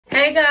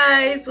Hey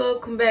guys,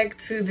 welcome back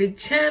to the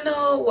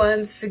channel.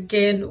 Once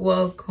again,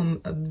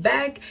 welcome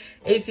back.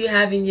 If you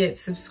haven't yet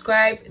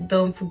subscribed,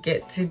 don't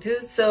forget to do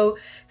so.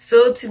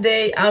 So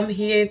today I'm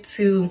here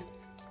to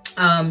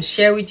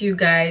share with you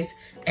guys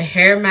a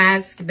hair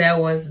mask that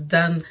was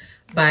done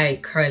by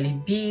Cardi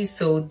B.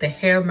 So the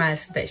hair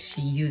mask that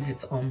she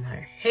uses on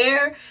her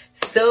hair.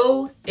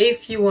 So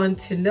if you want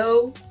to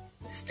know,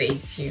 stay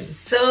tuned.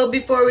 So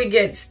before we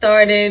get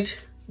started,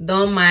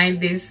 don't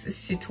mind this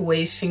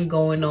situation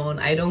going on.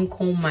 I don't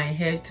comb my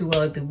hair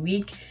throughout the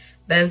week.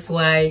 That's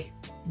why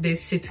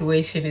this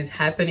situation is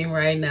happening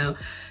right now.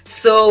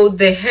 So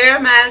the hair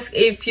mask,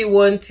 if you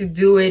want to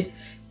do it,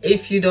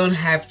 if you don't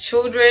have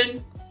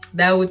children,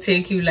 that would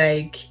take you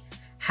like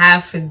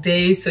half a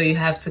day. So you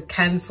have to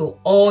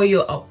cancel all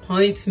your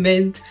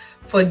appointments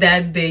for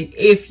that day.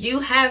 If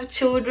you have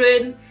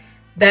children,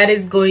 that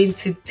is going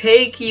to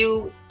take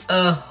you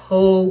a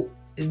whole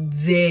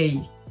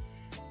day.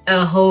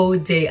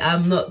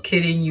 I'm not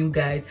kidding you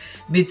guys.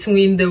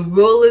 Between the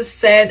roller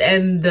set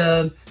and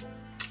the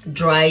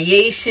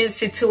dryation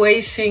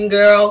situation,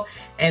 girl,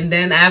 and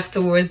then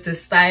afterwards the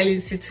styling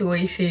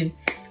situation,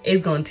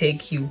 it's gonna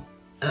take you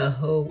a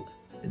whole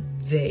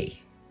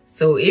day.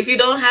 So if you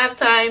don't have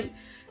time,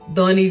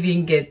 don't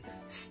even get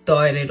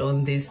started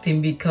on this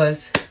thing,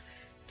 because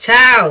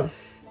child,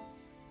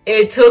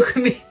 it took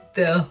me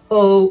the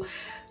whole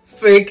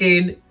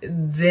freaking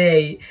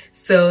day.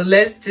 So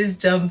let's just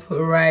jump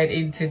right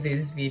into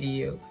this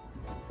video.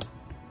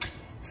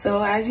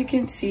 So as you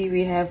can see,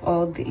 we have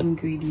all the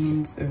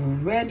ingredients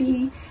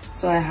ready.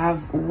 So I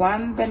have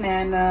 1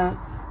 banana,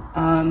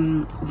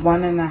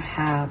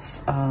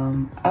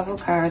 1.5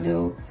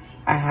 avocado.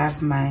 I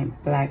have my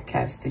black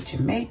castor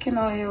Jamaican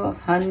oil,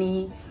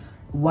 honey,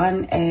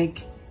 1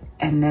 egg,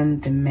 and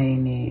then the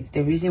mayonnaise.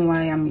 The reason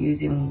why I'm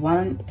using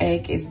 1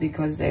 egg is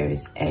because there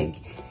is egg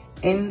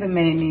in the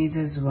mayonnaise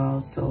as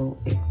well, so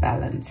it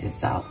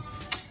balances out.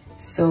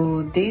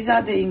 So these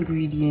are the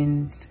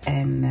ingredients,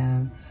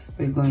 and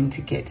we're going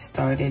to get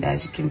started.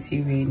 As you can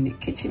see, we're in the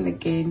kitchen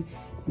again,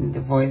 in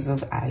the voice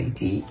of Ali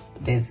G.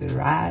 There's a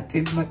rat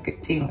in my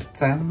kitchen,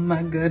 what am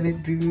I gonna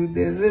do?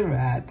 There's a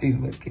rat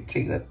in my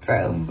kitchen, what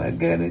am I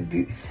gonna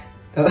do?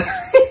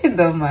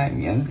 Don't mind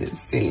me, I'm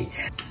just silly.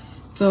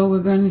 So we're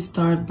going to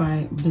start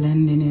by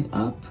blending it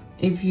up.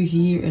 If you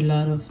hear a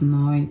lot of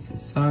noise,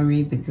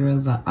 sorry, the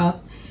girls are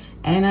up,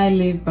 and I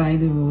live by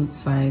the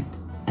roadside,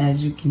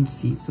 as you can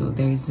see, so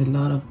there is a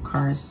lot of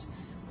cars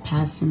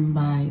passing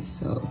by.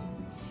 So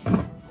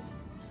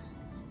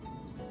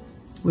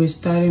we're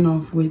starting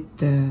off with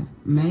the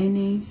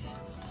mayonnaise,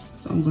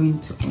 so I'm going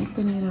to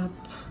open it up.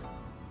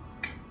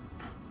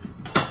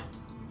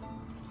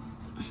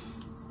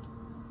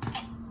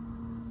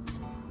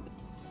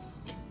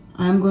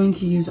 I'm going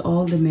to use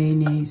all the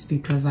mayonnaise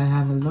because I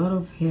have a lot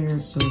of hair,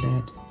 so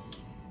that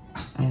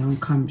I don't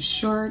come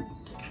short.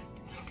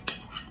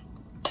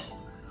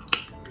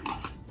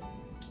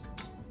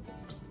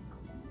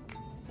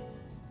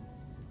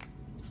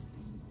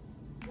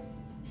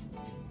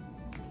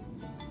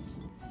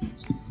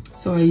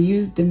 So I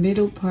used the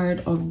middle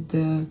part of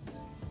the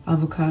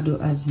avocado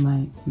as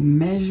my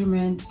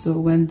measurement. So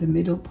when the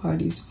middle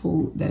part is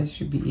full, that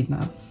should be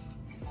enough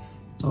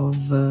of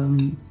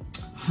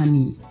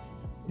honey,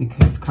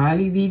 because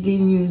Cardi B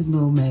didn't use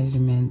no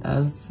measurement.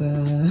 As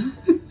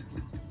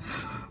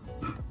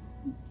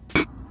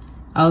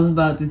I was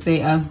about to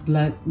say, us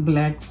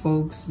black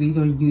folks, we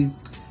don't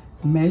use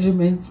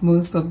measurements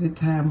most of the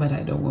time, but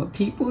I don't want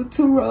people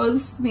to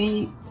roast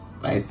me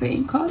by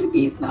saying Cardi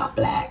B is not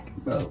black.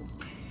 So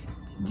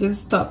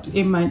just stopped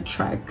in my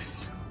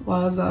tracks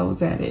whilst I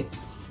was at it.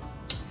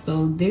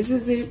 So this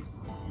is it.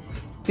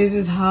 This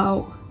is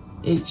how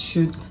it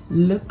should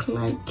look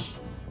like,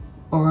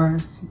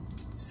 or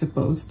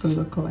supposed to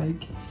look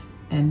like.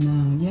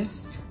 And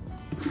yes,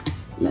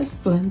 let's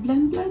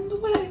blend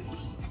away.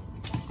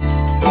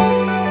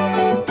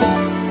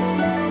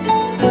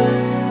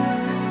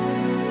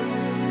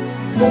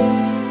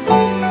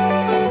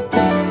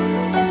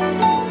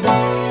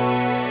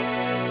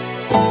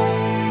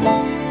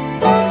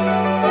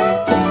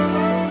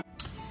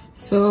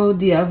 So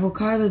the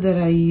avocado that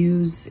I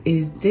use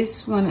is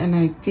this one, and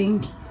I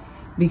think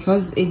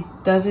because it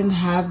doesn't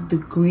have the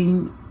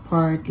green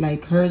part,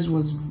 like hers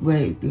was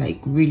very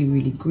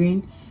really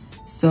green,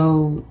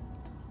 so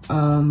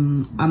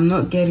I'm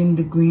not getting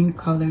the green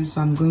color, so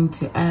I'm going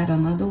to add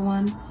another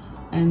one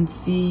and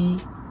see.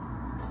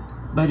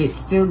 But it's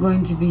still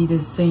going to be the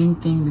same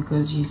thing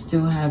because you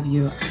still have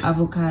your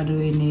avocado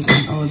in it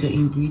and all the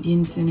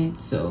ingredients in it,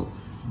 so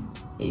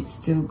it's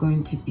still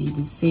going to be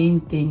the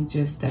same thing,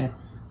 just that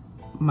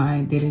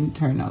mine didn't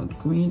turn out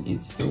green,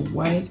 it's still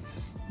white.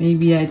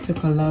 Maybe I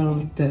took a lot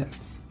of the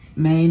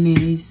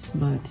mayonnaise,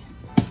 but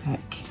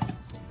heck,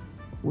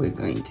 we're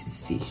going to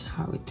see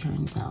how it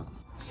turns out.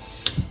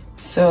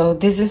 So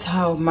this is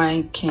how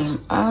mine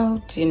came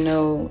out. You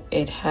know,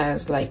 it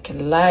has like a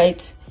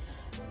light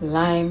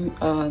lime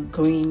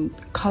green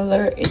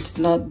color. It's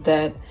not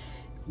that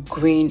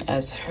green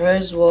as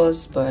hers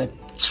was, but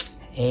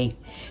hey,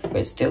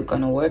 we're still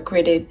gonna work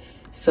with it.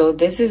 So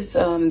this is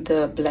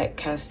the black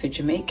castor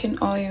Jamaican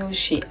oil.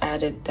 She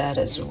added that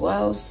as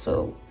well,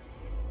 so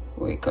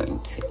we're going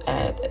to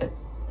add a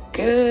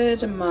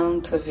good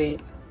amount of it.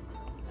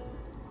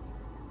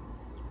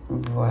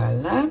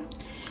 Voila.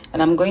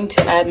 And I'm going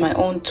to add my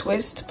own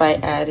twist by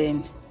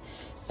adding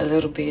a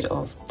little bit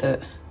of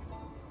the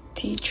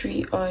tea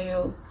tree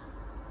oil.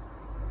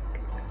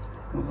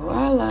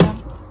 Voila.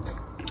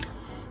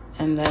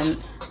 And then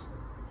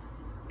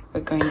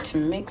we're going to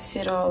mix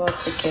it all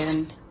up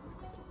again.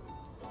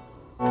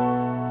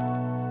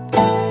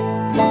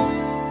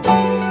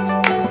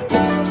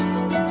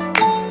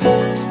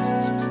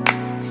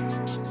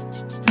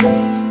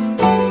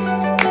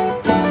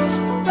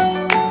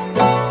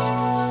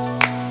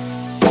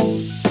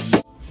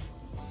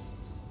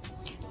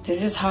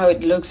 This is how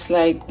it looks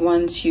like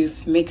once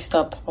you've mixed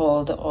up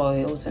all the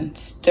oils and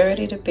stirred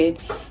it a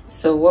bit.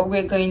 So what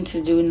we're going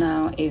to do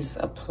now is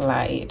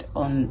apply it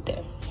on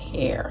the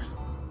hair.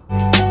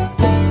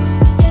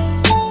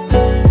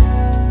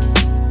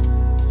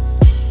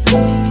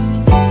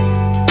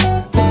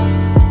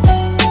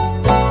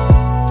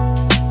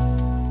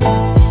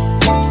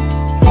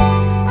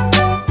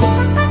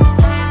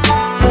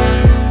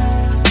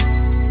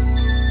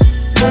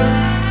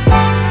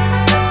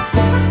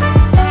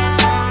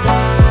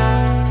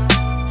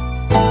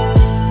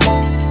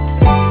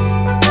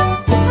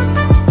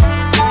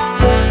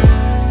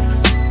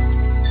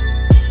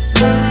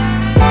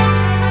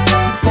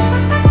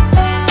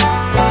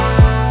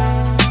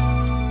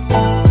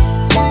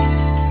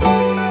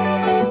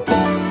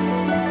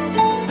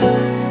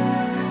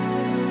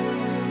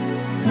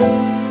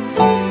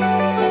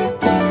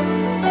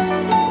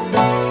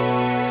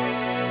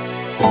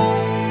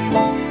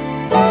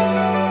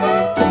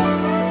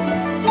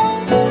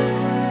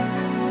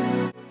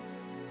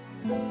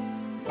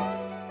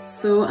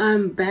 So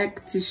I'm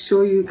back to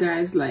show you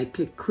guys like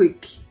a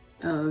quick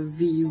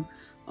view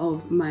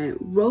of my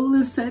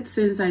roller set,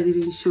 since I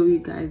didn't show you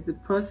guys the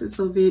process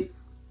of it.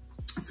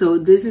 So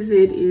this is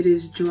it. It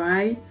is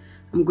dry.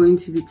 I'm going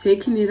to be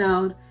taking it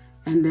out,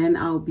 and then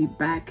I'll be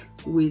back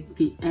with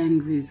the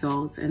end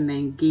results and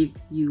then give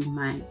you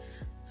my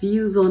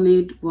views on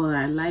it, what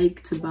I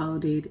liked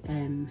about it,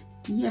 and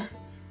yeah,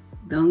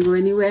 don't go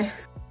anywhere.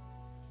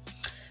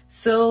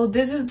 So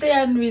this is the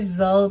end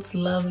result,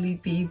 lovely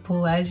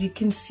people. As you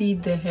can see,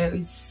 the hair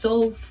is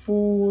so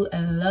full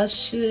and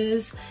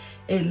luscious.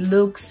 It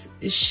looks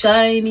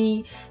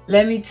shiny.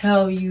 Let me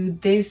tell you,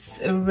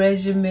 this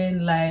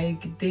regimen,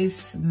 like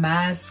this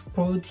mask,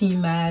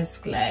 protein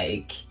mask,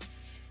 like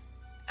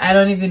I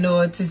don't even know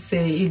what to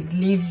say. It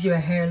leaves your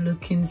hair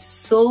looking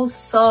so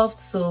soft.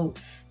 So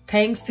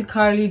thanks to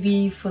Cardi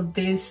B for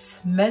this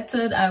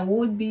method. I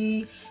would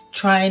be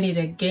trying it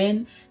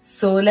again.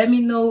 So let me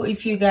know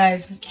if you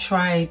guys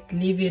try it.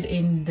 Leave it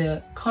in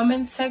the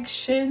comment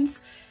sections.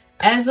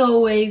 As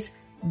always,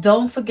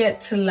 don't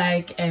forget to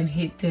like and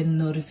hit the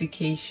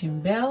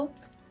notification bell,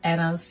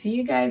 and I'll see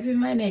you guys in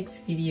my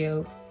next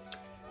video.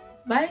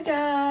 Bye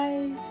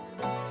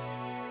guys.